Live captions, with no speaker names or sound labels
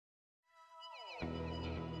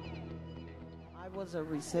was a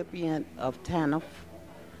recipient of TANF,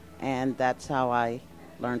 and that's how I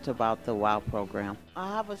learned about the WOW program. I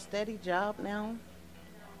have a steady job now.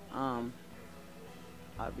 Um,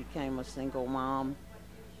 I became a single mom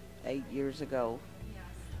 8 years ago,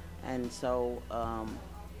 and so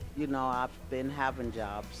I've been having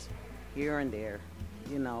jobs here and there,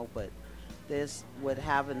 but with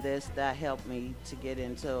having this, that helped me to get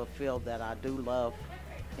into a field that I do love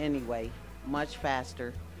anyway, much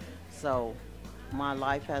faster. So my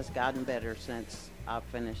life has gotten better since I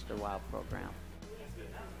finished the WOW program.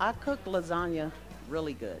 I cook lasagna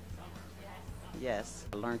really good. Yes,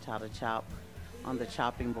 I learned how to chop on the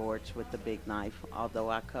chopping boards with the big knife, although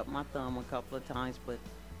I cut my thumb a couple of times, but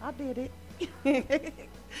I did it.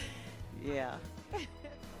 Yeah.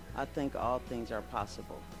 I think all things are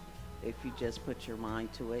possible if you just put your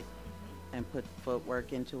mind to it and put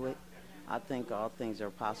footwork into it. I think all things are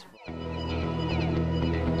possible.